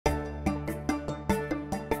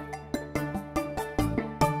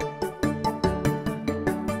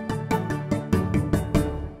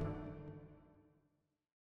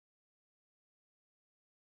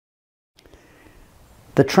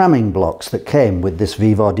The tramming blocks that came with this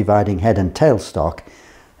Vevor dividing head and tailstock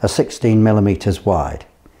are 16mm wide,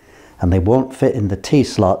 and they won't fit in the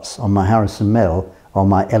T-slots on my Harrison mill or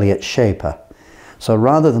my Elliott shaper. So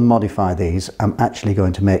rather than modify these, I'm actually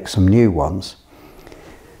going to make some new ones.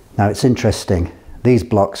 Now it's interesting, these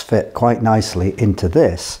blocks fit quite nicely into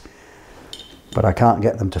this, but I can't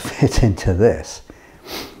get them to fit into this.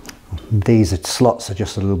 These slots are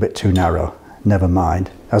just a little bit too narrow. Never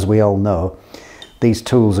mind. As we all know, these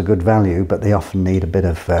tools are good value, but they often need a bit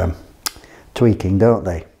of tweaking, don't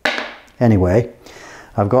they? Anyway,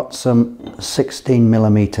 I've got some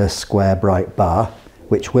 16mm square bright bar,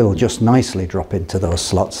 which will just nicely drop into those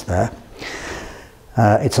slots there.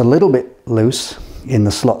 It's a little bit loose in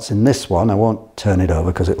the slots in this one. I won't turn it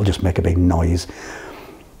over because it will just make a big noise.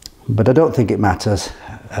 But I don't think it matters.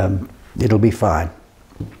 It'll be fine.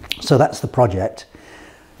 So that's the project,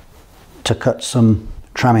 to cut some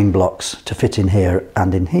tramming blocks to fit in here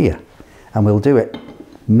and in here. And we'll do it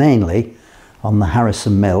mainly on the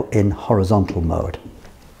Harrison mill in horizontal mode.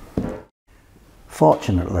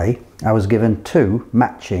 Fortunately, I was given two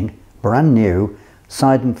matching brand new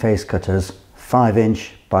side and face cutters, 5"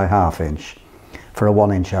 by 1/2 inch, for a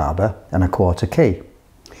 1" arbor and a 1/4 key.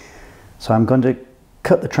 So I'm going to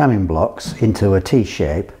cut the tramming blocks into a T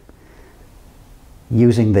shape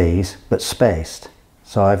using these, but spaced.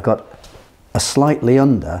 So I've got a slightly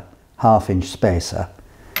under 1/2 inch spacer.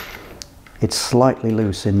 It's slightly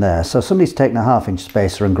loose in there, so somebody's taken a 1/2 inch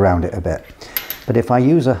spacer and ground it a bit. But if I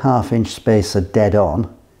use a 1/2 inch spacer dead on,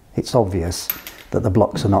 it's obvious that the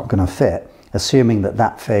blocks are not going to fit, assuming that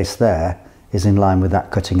that face there is in line with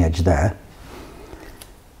that cutting edge there.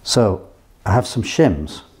 So I have some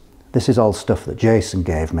shims. This is all stuff that Jason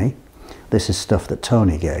gave me. This is stuff that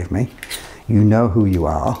Tony gave me. You know who you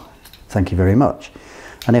are. Thank you very much.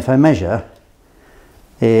 And if I measure,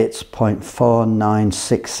 it's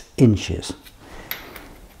 0.496 inches.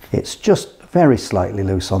 It's just very slightly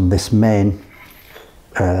loose on this main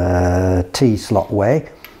T-slot way.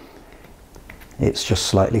 It's just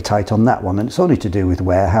slightly tight on that one, and it's only to do with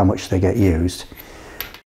how much they get used.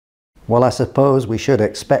 Well, I suppose we should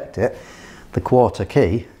expect it. The 1/4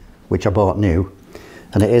 key, which I bought new,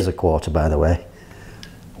 and it is a 1/4 by the way,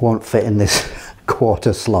 won't fit in this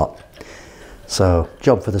 1/4 slot. So,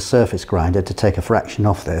 job for the surface grinder to take a fraction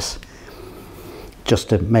off this, just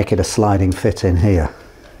to make it a sliding fit in here.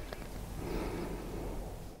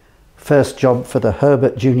 First job for the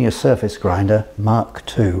Herbert Junior Surface Grinder Mark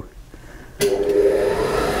II.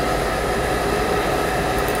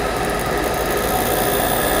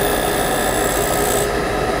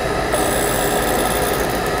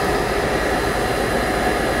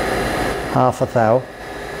 Half a thou.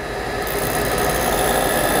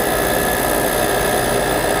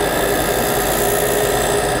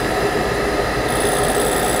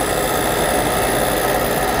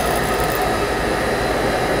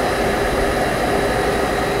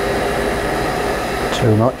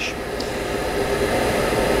 Too much.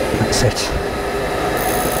 That's it.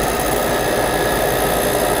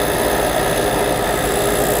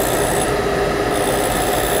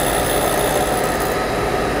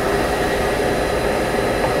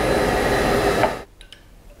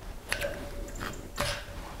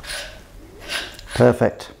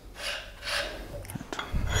 Perfect.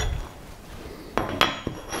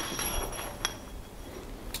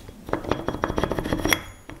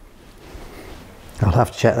 I'll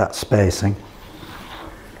have to check that spacing.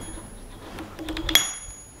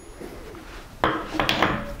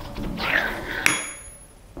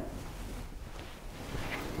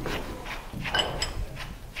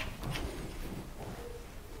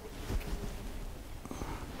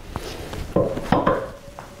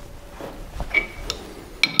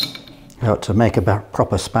 I ought to make a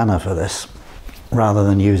proper spanner for this rather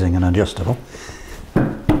than using an adjustable.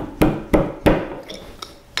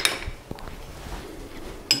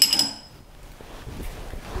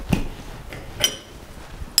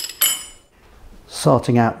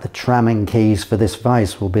 Sorting out the tramming keys for this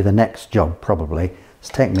vise will be the next job probably. It's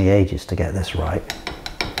taken me ages to get this right.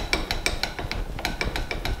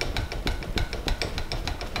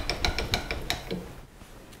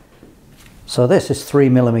 So this is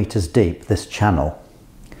 3mm deep, this channel.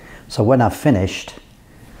 So when I've finished,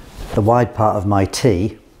 the wide part of my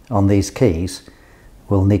T on these keys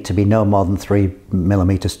will need to be no more than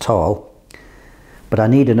 3mm tall. But I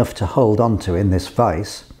need enough to hold onto in this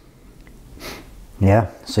vise. Yeah,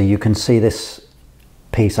 so you can see this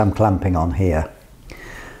piece I'm clamping on here.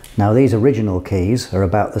 Now these original keys are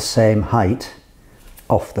about the same height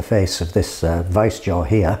off the face of this vise jaw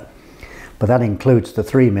here, but that includes the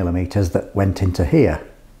 3mm that went into here.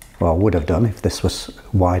 Well, I would have done if this was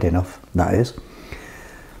wide enough, that is.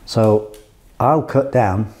 So I'll cut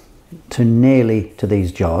down to nearly to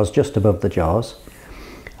these jaws, just above the jaws,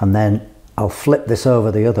 and then I'll flip this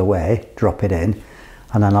over the other way, drop it in,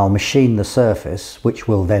 and then I'll machine the surface, which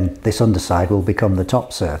will then, this underside will become the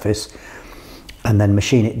top surface, and then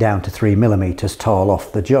machine it down to 3mm tall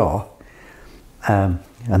off the jaw, and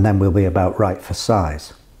then we'll be about right for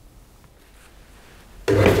size.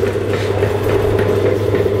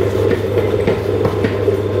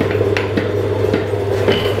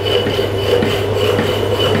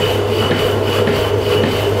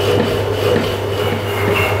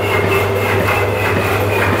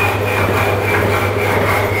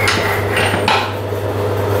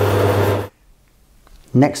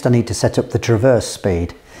 Next I need to set up the traverse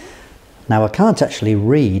speed. Now I can't actually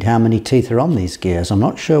read how many teeth are on these gears. I'm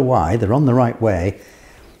not sure why. They're on the right way.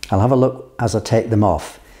 I'll have a look as I take them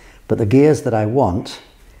off. But the gears that I want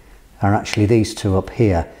are actually these two up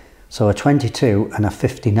here. So a 22 and a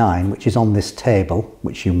 59, which is on this table,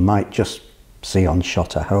 which you might just see on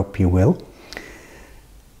shot, I hope you will.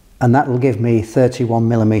 And that will give me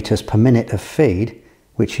 31mm per minute of feed,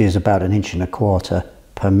 which is about 1.25 inches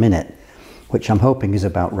per minute, which I'm hoping is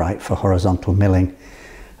about right for horizontal milling.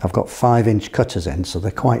 I've got 5-inch cutters in, so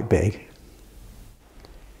they're quite big.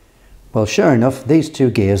 Well, sure enough, these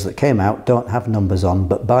two gears that came out don't have numbers on,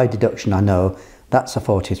 but by deduction I know that's a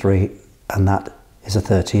 43 and that is a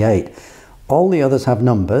 38. All the others have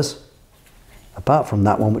numbers, apart from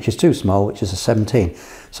that one, which is too small, which is a 17.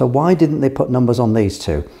 So why didn't they put numbers on these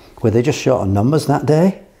two? Were they just short on numbers that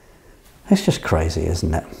day? It's just crazy,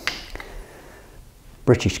 isn't it?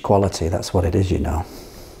 British quality, that's what it is, you know.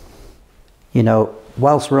 You know,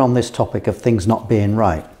 whilst we're on this topic of things not being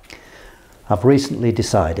right, I've recently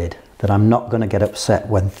decided that I'm not going to get upset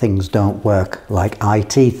when things don't work, like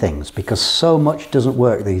IT things, because so much doesn't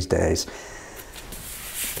work these days.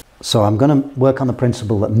 So I'm going to work on the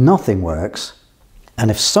principle that nothing works, and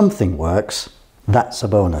if something works, that's a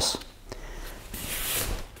bonus.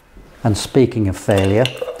 And speaking of failure,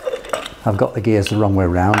 I've got the gears the wrong way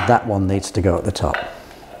around. That one needs to go at the top.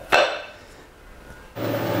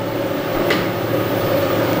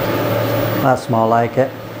 That's more like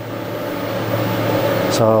it.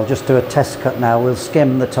 So I'll just do a test cut now. We'll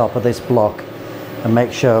skim the top of this block and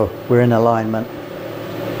make sure we're in alignment.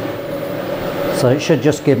 So it should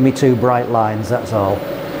just give me 2 bright lines, that's all.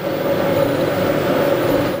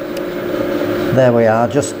 There we are,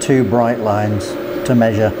 just 2 bright lines to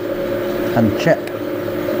measure and check.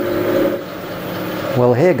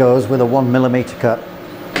 Well, here goes with a 1mm cut.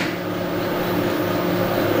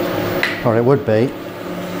 Or it would be.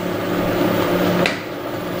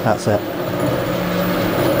 That's it.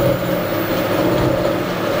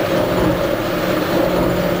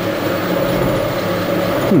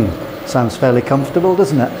 Sounds fairly comfortable,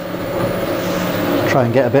 doesn't it? Try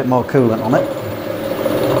and get a bit more coolant on it.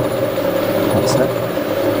 That's it.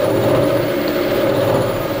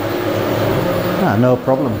 No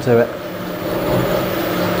problem to it.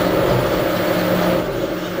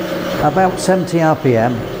 About 70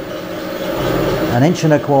 RPM, 1.25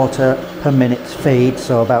 inches per minute feed,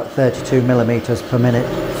 so about 32mm per minute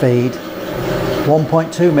feed,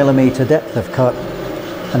 1.2mm depth of cut,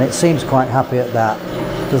 and it seems quite happy at that.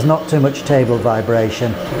 There's not too much table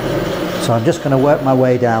vibration, so I'm just going to work my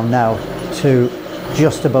way down now to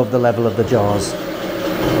just above the level of the jaws.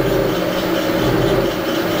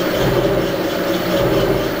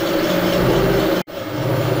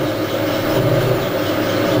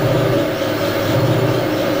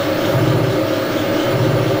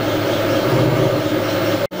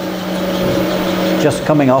 Just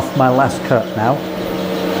coming off my last cut now.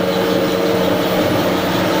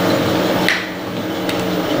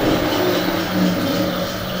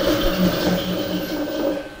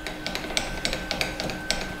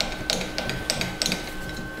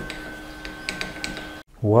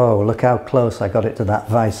 Whoa, look how close I got it to that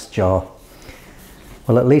vice jaw.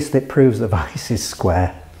 Well, at least it proves the vice is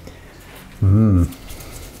square.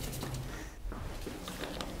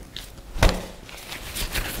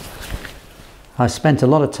 I spent a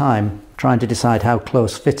lot of time trying to decide how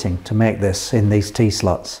close fitting to make this in these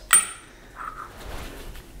T-slots.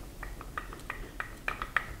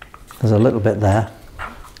 There's a little bit there.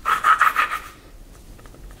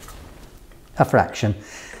 A fraction.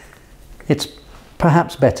 It's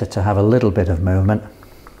perhaps better to have a little bit of movement.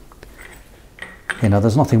 You know,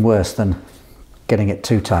 there's nothing worse than getting it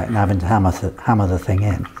too tight and having to hammer the thing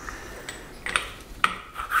in.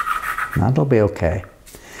 That'll be okay.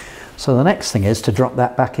 So the next thing is to drop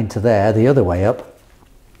that back into there, the other way up,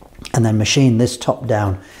 and then machine this top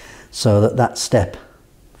down so that that step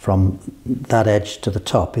from that edge to the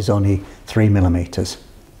top is only 3 millimeters.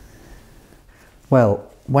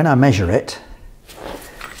 Well, when I measure it,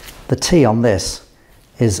 the T on this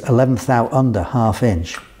is 11th out under ½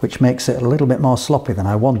 inch, which makes it a little bit more sloppy than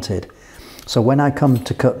I wanted. So when I come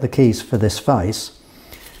to cut the keys for this vise,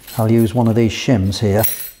 I'll use one of these shims here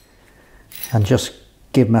and just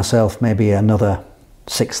give myself maybe another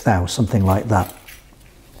 1/6 thou, something like that.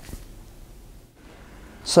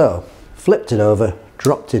 So, flipped it over,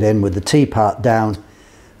 dropped it in with the T part down.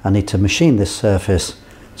 I need to machine this surface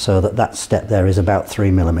so that that step there is about 3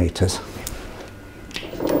 millimeters.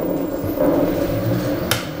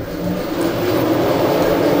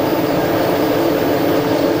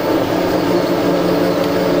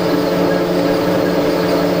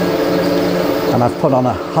 And I've put on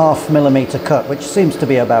a ½ millimeter cut, which seems to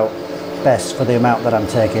be about best for the amount that I'm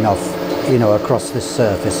taking off, you know, across this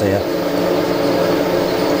surface here.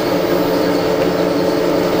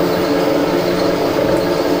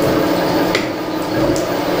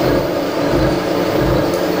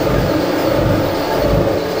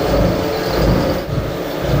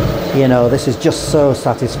 You know, this is just so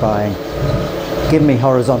satisfying. Give me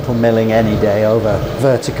horizontal milling any day over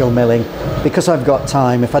vertical milling, because I've got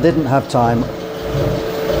time. If I didn't have time,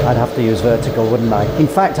 I'd have to use vertical, wouldn't I? In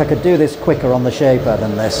fact, I could do this quicker on the shaper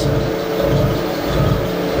than this.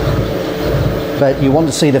 But you want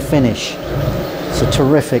to see the finish. It's a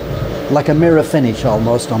terrific, like a mirror finish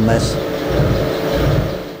almost on this.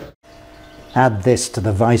 Add this to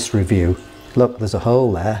the vise review. Look, there's a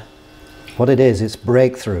hole there. What it is, it's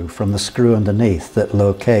breakthrough from the screw underneath that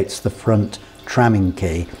locates the front tramming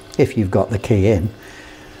key, if you've got the key in.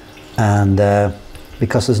 And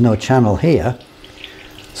because there's no channel here,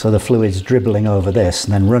 so the fluid's dribbling over this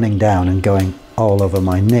and then running down and going all over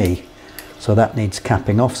my knee. So that needs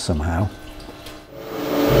capping off somehow.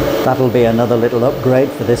 That'll be another little upgrade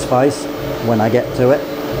for this vise when I get to it.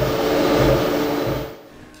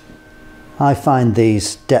 I find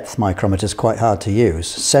these depth micrometers quite hard to use,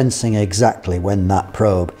 sensing exactly when that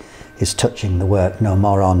probe is touching the work, no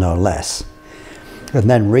more or no less. And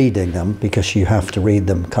then reading them, because you have to read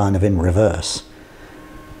them kind of in reverse,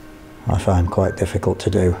 I find quite difficult to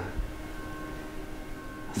do.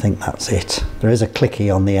 I think that's it. There is a clicky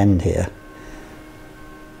on the end here,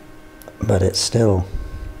 but it still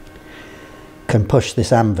can push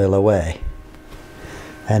this anvil away.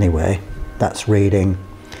 Anyway, that's reading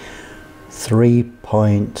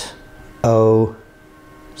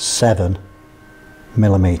 3.07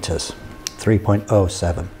 millimeters.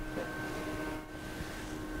 3.07.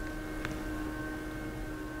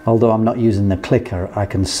 Although I'm not using the clicker, I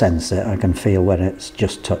can sense it, I can feel when it's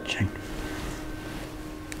just touching.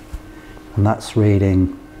 And that's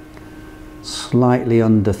reading slightly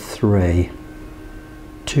under 3,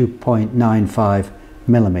 2.95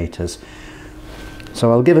 millimeters.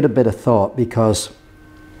 So I'll give it a bit of thought, because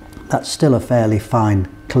that's still a fairly fine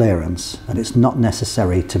clearance, and it's not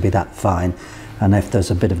necessary to be that fine. And if there's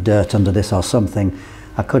a bit of dirt under this or something,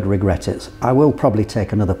 I could regret it. I will probably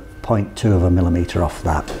take another 0.2 of a millimeter off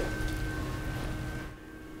that.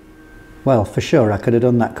 Well, for sure I could have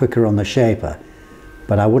done that quicker on the shaper,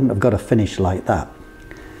 but I wouldn't have got a finish like that.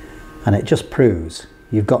 And it just proves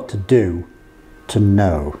you've got to do to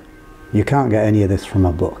know. You can't get any of this from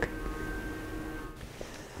a book.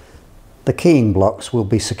 The keying blocks will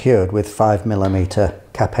be secured with 5mm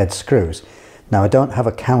cap head screws. Now I don't have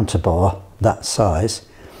a counter bore that size.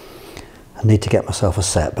 I need to get myself a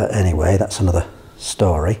set, but anyway, that's another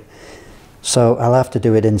story. So I'll have to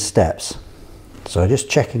do it in steps. So just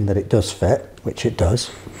checking that it does fit, which it does.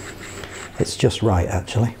 It's just right,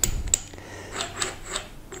 actually.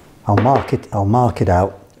 I'll mark it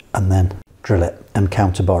out and then drill it and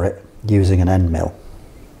counter bore it using an end mill.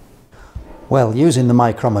 Well, using the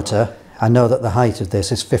micrometer, I know that the height of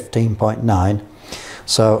this is 15.9,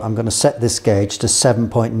 so I'm going to set this gauge to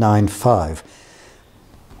 7.95.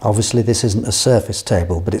 Obviously this isn't a surface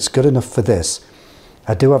table, but it's good enough for this.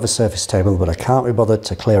 I do have a surface table, but I can't be bothered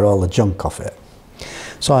to clear all the junk off it.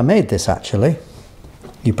 So I made this, actually,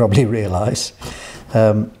 you probably realise,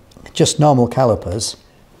 just normal calipers,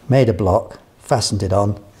 made a block, fastened it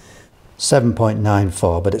on,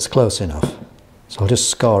 7.94, but it's close enough. So I'll just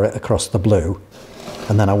score it across the blue,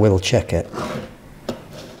 and then I will check it.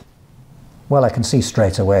 Well, I can see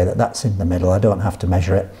straight away that that's in the middle, I don't have to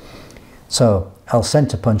measure it. So I'll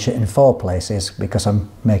centre punch it in 4 places, because I'm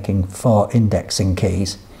making 4 indexing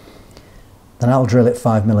keys. Then I'll drill it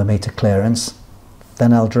 5mm clearance,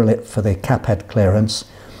 then I'll drill it for the cap head clearance,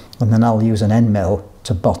 and then I'll use an end mill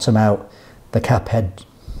to bottom out the cap head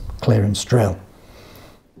clearance drill.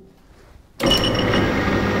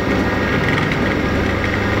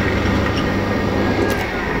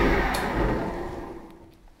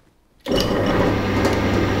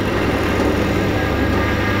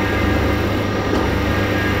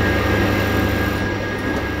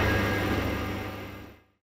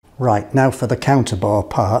 Right, now for the counterbore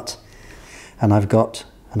part, and I've got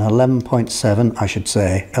an 11.7, I should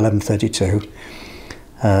say, 1132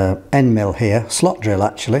 end mill here, slot drill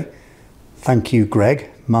actually. Thank you,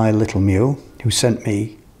 Greg, my little mule, who sent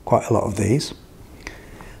me quite a lot of these.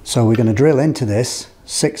 So we're going to drill into this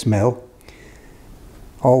 6 mil,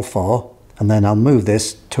 all 4, and then I'll move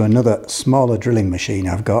this to another smaller drilling machine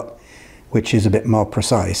I've got, which is a bit more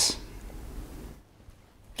precise.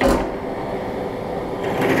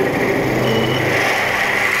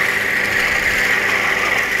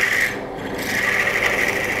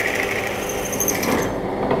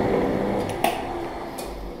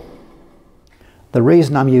 The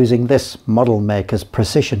reason I'm using this model maker's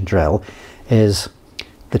precision drill is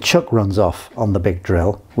the chuck runs off on the big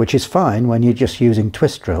drill, which is fine when you're just using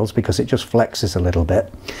twist drills because it just flexes a little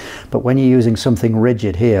bit. But when you're using something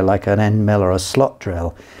rigid here like an end mill or a slot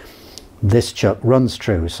drill, this chuck runs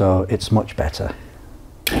true, so it's much better.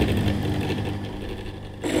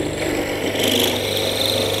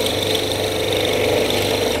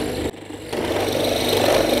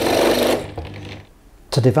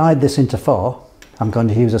 To divide this into 4, I'm going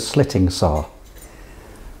to use a slitting saw,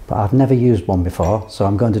 but I've never used one before, so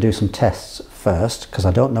I'm going to do some tests first because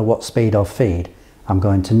I don't know what speed or feed I'm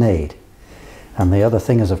going to need. And the other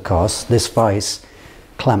thing is, of course, this vise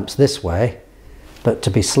clamps this way, but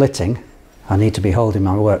to be slitting I need to be holding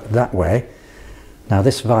my work that way. Now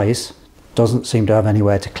this vise doesn't seem to have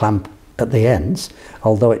anywhere to clamp at the ends,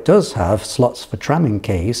 although it does have slots for tramming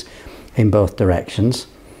keys in both directions.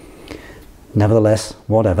 Nevertheless,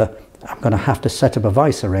 whatever, I'm going to have to set up a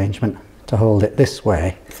vise arrangement to hold it this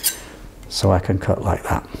way so I can cut like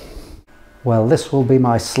that. Well, this will be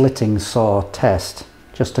my slitting saw test,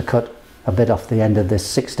 just to cut a bit off the end of this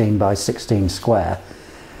 16 by 16 square.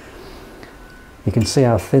 You can see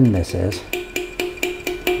how thin this is.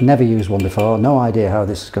 Never used one before, no idea how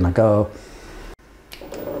this is going to go.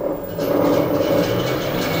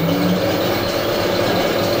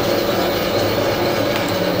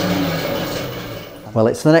 Well,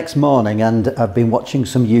 it's the next morning and I've been watching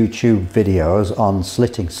some YouTube videos on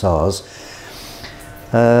slitting saws.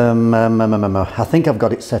 I think I've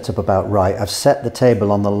got it set up about right. I've set the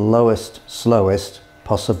table on the lowest, slowest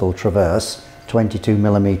possible traverse, 22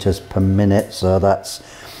 millimeters per minute, so that's,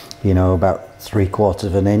 you know, about 3/4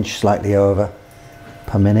 of an inch, slightly over,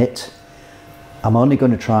 per minute. I'm only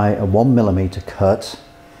going to try a 1 millimeter cut.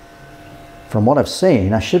 From what I've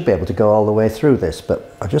seen, I should be able to go all the way through this,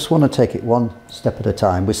 but I just want to take it one step at a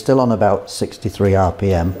time. We're still on about 63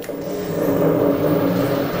 RPM.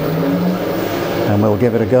 And we'll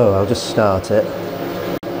give it a go. I'll just start it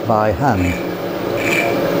by hand.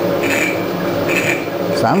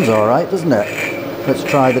 Sounds all right, doesn't it? Let's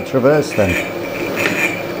try the traverse then.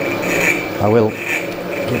 I will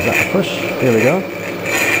give that a push. Here we go.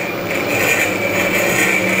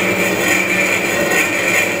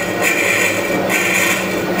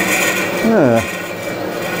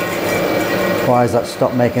 Why has that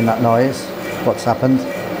stopped making that noise? What's happened?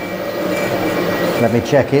 Let me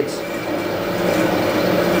check it.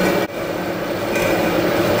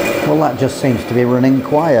 Well, that just seems to be running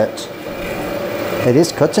quiet. It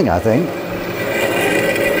is cutting, I think.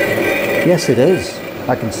 Yes, it is.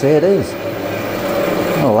 I can see it is.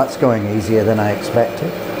 Oh, that's going easier than I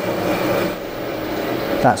expected.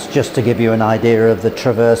 That's just to give you an idea of the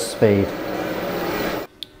traverse speed.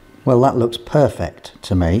 Well, that looks perfect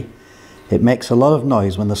to me. It makes a lot of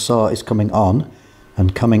noise when the saw is coming on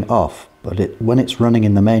and coming off, but when it's running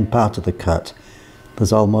in the main part of the cut,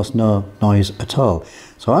 there's almost no noise at all.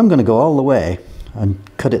 So I'm going to go all the way and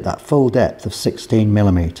cut it that full depth of 16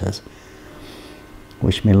 millimeters.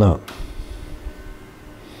 Wish me luck.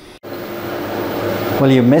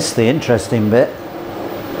 Well, you missed the interesting bit.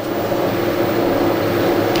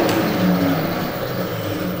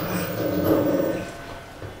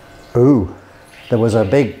 Ooh, there was a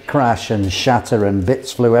big crash and shatter and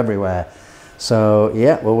bits flew everywhere. So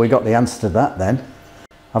yeah, well, we got the answer to that then.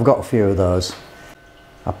 I've got a few of those.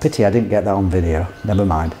 A pity I didn't get that on video. Never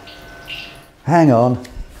mind. Hang on.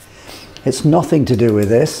 It's nothing to do with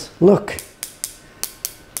this. Look.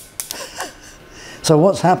 So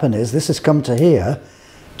what's happened is this has come to here,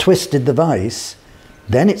 twisted the vise,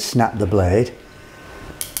 then it snapped the blade.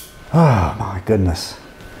 Oh my goodness.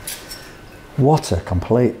 What a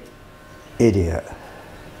complete idiot.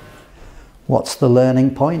 What's the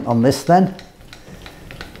learning point on this then?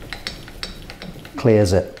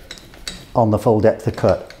 Clears it on the full depth of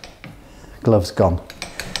cut. Gloves gone.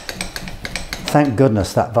 Thank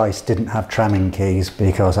goodness that vise didn't have tramming keys,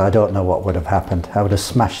 because I don't know what would have happened. I would have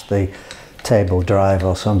smashed the table drive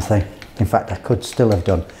or something. In fact, I could still have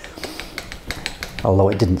done. although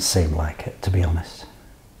it didn't seem like it, to be honest.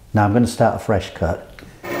 Now I'm going to start a fresh cut.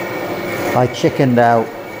 I chickened out.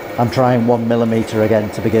 I'm trying 1mm again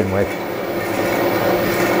to begin with.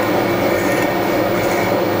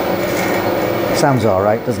 Sounds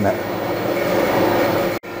alright, doesn't it?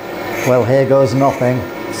 Well, here goes nothing.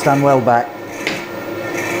 Stand well back.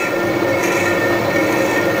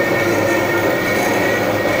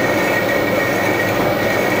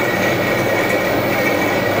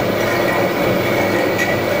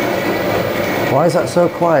 Why is that so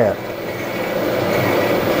quiet?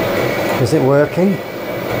 Is it working?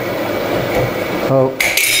 Oh.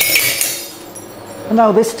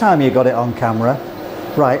 No, this time you got it on camera.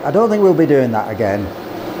 Right, I don't think we'll be doing that again.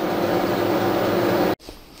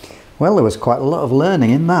 Well, there was quite a lot of learning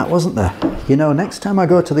in that, wasn't there? You know, next time I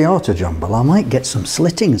go to the auto jumble, I might get some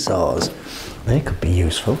slitting saws. They could be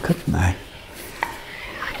useful, couldn't they?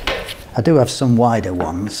 I do have some wider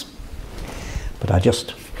ones, but I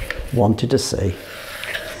just wanted to see.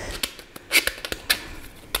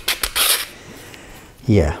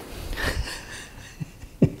 Yeah.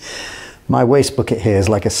 My waste bucket here is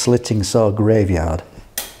like a slitting saw graveyard.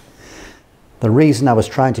 The reason I was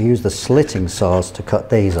trying to use the slitting saws to cut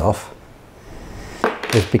these off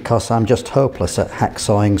is because I'm just hopeless at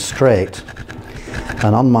hacksawing straight.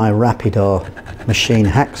 And on my Rapido machine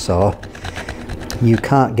hacksaw, you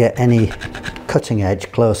can't get any cutting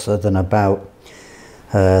edge closer than about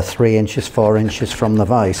 3 inches, 4 inches from the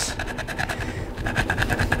vise.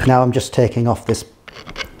 Now I'm just taking off this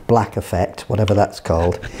black effect, whatever that's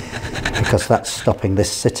called, because that's stopping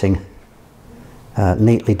this sitting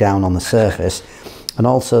neatly down on the surface. And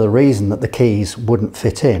also the reason that the keys wouldn't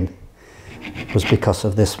fit in was because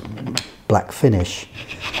of this black finish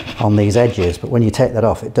on these edges, but when you take that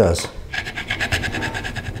off it does.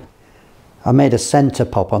 I made a centre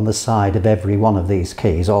pop on the side of every one of these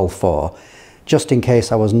keys, all 4, just in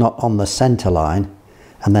case I was not on the centre line,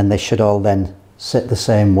 and then they should all then sit the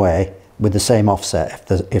same way with the same offset,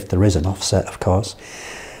 if there is an offset, of course.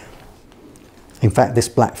 In fact, this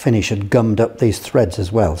black finish had gummed up these threads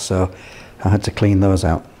as well, so I had to clean those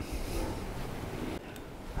out.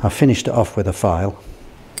 I finished it off with a file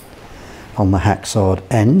on the hacksawed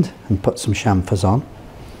end and put some chamfers on.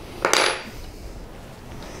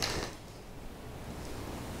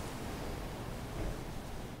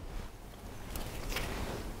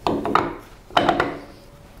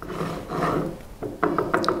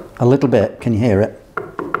 A little bit, can you hear it?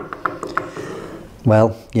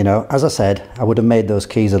 Well, you know, as I said, I would have made those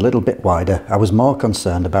keys a little bit wider. I was more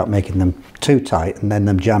concerned about making them too tight and then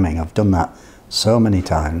them jamming. I've done that so many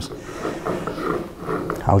times.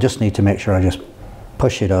 I'll just need to make sure I just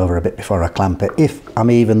push it over a bit before I clamp it, if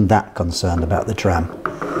I'm even that concerned about the tram.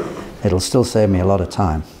 It'll still save me a lot of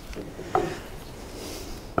time.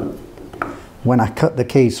 When I cut the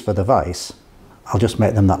keys for the vise, I'll just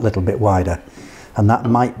make them that little bit wider. And that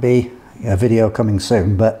might be a video coming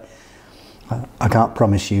soon, but I can't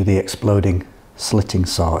promise you the exploding slitting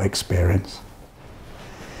saw experience.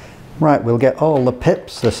 Right, we'll get all the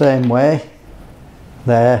pips the same way.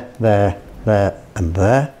 There, there, there and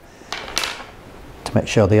there, to make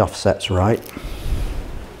sure the offset's right.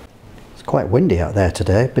 It's quite windy out there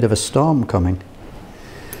today, bit of a storm coming.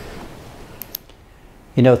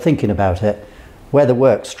 You know, thinking about it, where the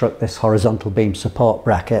work struck this horizontal beam support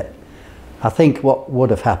bracket, I think what would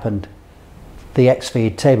have happened, the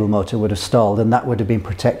X-feed table motor would have stalled and that would have been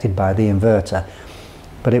protected by the inverter.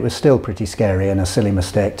 But it was still pretty scary and a silly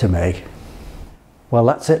mistake to make. Well,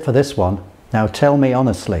 that's it for this one. Now tell me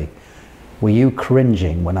honestly, were you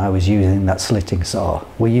cringing when I was using that slitting saw?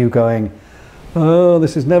 Were you going, oh,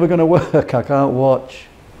 this is never going to work, I can't watch?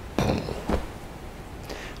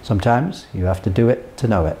 Sometimes you have to do it to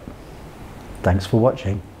know it. Thanks for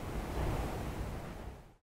watching.